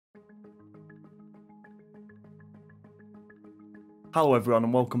Hello everyone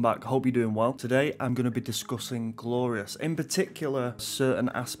and welcome back, hope you're doing well. Today I'm going to be discussing Glorious, in particular certain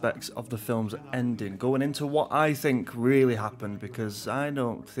aspects of the film's ending, going into what I think really happened because I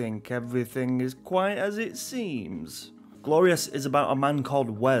don't think everything is quite as it seems. Glorious is about a man called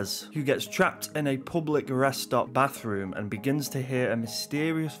Wes, who gets trapped in a public rest stop bathroom and begins to hear a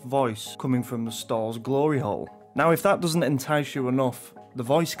mysterious voice coming from the store's glory hole. Now if that doesn't entice you enough, the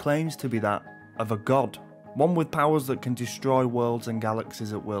voice claims to be that of a god. One with powers that can destroy worlds and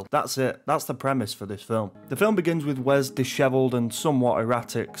galaxies at will. That's it, that's the premise for this film. The film begins with Wes dishevelled and somewhat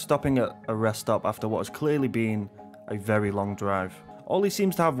erratic, stopping at a rest stop after what has clearly been a very long drive. All he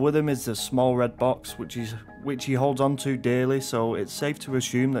seems to have with him is a small red box, which he holds onto dearly, so it's safe to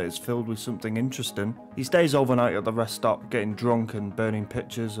assume that it's filled with something interesting. He stays overnight at the rest stop, getting drunk and burning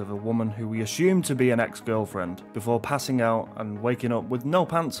pictures of a woman who we assume to be an ex-girlfriend, before passing out and waking up with no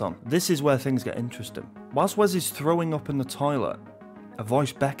pants on. This is where things get interesting. Whilst Wes is throwing up in the toilet, a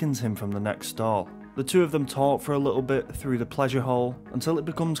voice beckons him from the next stall. The two of them talk for a little bit through the pleasure hole, until it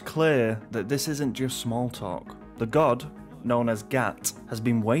becomes clear that this isn't just small talk. The god, known as Gat, has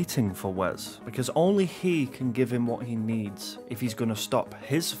been waiting for Wes, because only he can give him what he needs if he's going to stop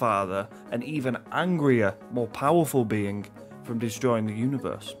his father, an even angrier, more powerful being, from destroying the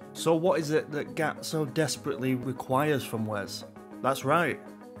universe. So what is it that Gat so desperately requires from Wes? That's right,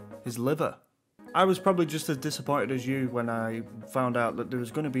 his liver. I was probably just as disappointed as you when I found out that there was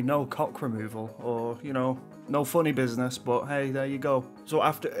going to be no cock removal, or, you know, no funny business, but hey, there you go. So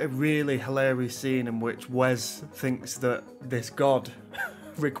after a really hilarious scene in which Wes thinks that this god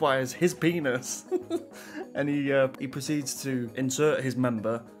requires his penis, and he proceeds to insert his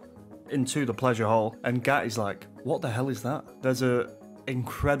member into the pleasure hole, and Gat is like, what the hell is that? There's a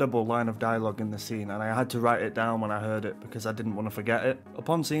incredible line of dialogue in the scene, and I had to write it down when I heard it because I didn't want to forget it.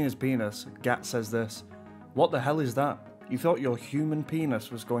 Upon seeing his penis, Gat says this: what the hell is that? You thought your human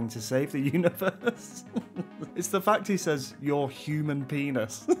penis was going to save the universe? It's the fact he says your human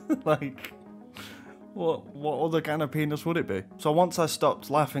penis. Like, what other kind of penis would it be? So once I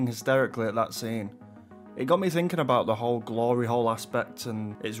stopped laughing hysterically at that scene, it got me thinking about the whole glory hole aspect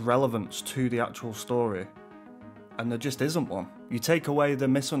and its relevance to the actual story. And there just isn't one. You take away the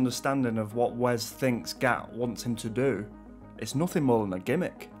misunderstanding of what Wes thinks Gat wants him to do, it's nothing more than a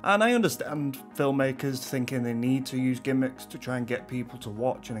gimmick. And I understand filmmakers thinking they need to use gimmicks to try and get people to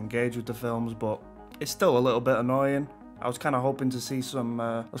watch and engage with the films, but it's still a little bit annoying. I was kind of hoping to see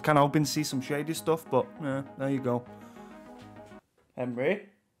some shady stuff, but yeah, there you go. Henry?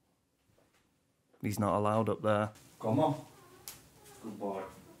 He's not allowed up there. Come on. Good boy.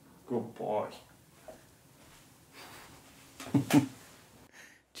 Good boy.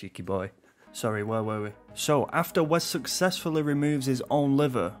 Cheeky boy. Sorry, where were we? So, after Wes successfully removes his own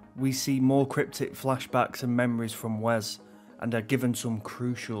liver, we see more cryptic flashbacks and memories from Wes, and are given some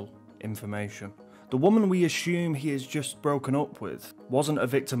crucial information. The woman we assume he has just broken up with wasn't a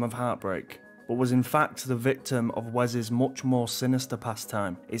victim of heartbreak, but was in fact the victim of Wes's much more sinister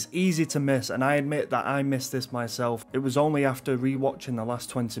pastime. It's easy to miss, and I admit that I missed this myself. It was only after rewatching the last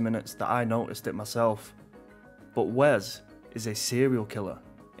 20 minutes that I noticed it myself. But Wes is a serial killer.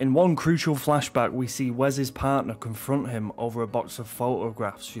 In one crucial flashback, we see Wes's partner confront him over a box of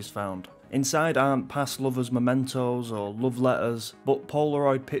photographs she's found. Inside aren't past lovers' mementos or love letters, but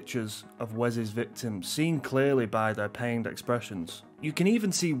Polaroid pictures of Wes's victims, seen clearly by their pained expressions. You can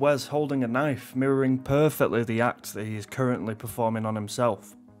even see Wes holding a knife, mirroring perfectly the act that he is currently performing on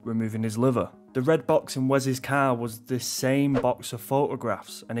himself, removing his liver. The red box in Wes's car was this same box of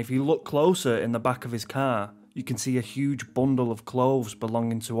photographs, and if you look closer in the back of his car, you can see a huge bundle of clothes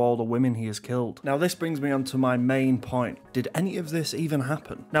belonging to all the women he has killed. Now this brings me on to my main point. Did any of this even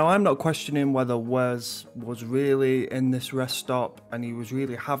happen? Now I'm not questioning whether Wes was really in this rest stop and he was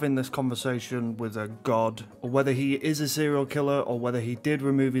really having this conversation with a god, or whether he is a serial killer, or whether he did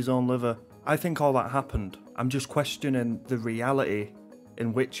remove his own liver. I think all that happened. I'm just questioning the reality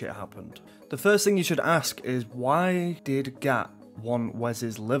in which it happened. The first thing you should ask is, why did Gat want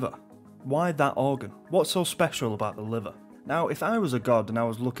Wes's liver? Why that organ? What's so special about the liver? Now, if I was a god and I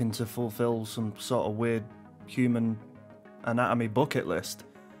was looking to fulfill some sort of weird human anatomy bucket list,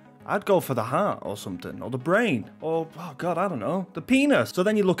 I'd go for the heart or something, or the brain, or, oh god, I don't know, the penis. So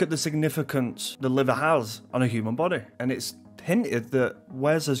then you look at the significance the liver has on a human body, and it's hinted that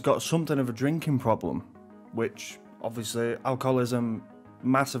Wes has got something of a drinking problem, which, obviously, alcoholism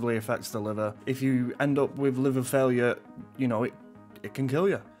massively affects the liver. If you end up with liver failure, you know, it can kill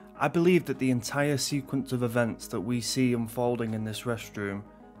you. I believe that the entire sequence of events that we see unfolding in this restroom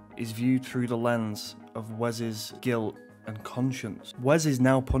is viewed through the lens of Wes's guilt and conscience. Wes is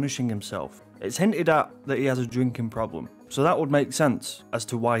now punishing himself. It's hinted at that he has a drinking problem, so that would make sense as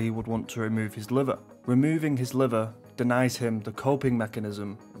to why he would want to remove his liver. Removing his liver denies him the coping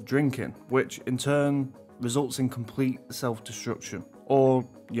mechanism of drinking, which in turn results in complete self-destruction. Or,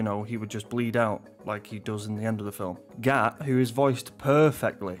 you know, he would just bleed out like he does in the end of the film. Gat, who is voiced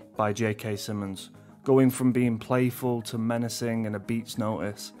perfectly by J.K. Simmons, going from being playful to menacing in A Beat's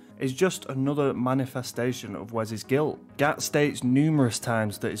Notice, is just another manifestation of Wes's guilt. Gat states numerous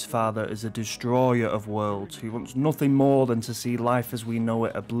times that his father is a destroyer of worlds who wants nothing more than to see life as we know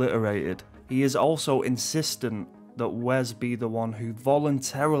it obliterated. He is also insistent that Wes be the one who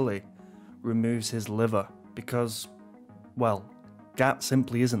voluntarily removes his liver because, well, Gat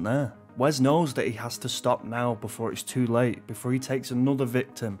simply isn't there. Wes knows that he has to stop now before it's too late, before he takes another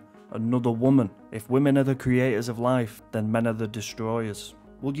victim, another woman. If women are the creators of life, then men are the destroyers.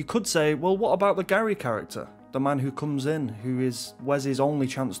 Well, you could say, well, what about the Gary character? The man who comes in, who is Wes's only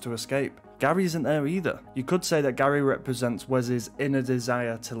chance to escape. Gary isn't there either. You could say that Gary represents Wes's inner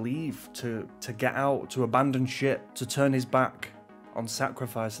desire to leave, to get out, to abandon ship, to turn his back on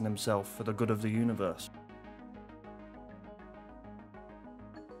sacrificing himself for the good of the universe.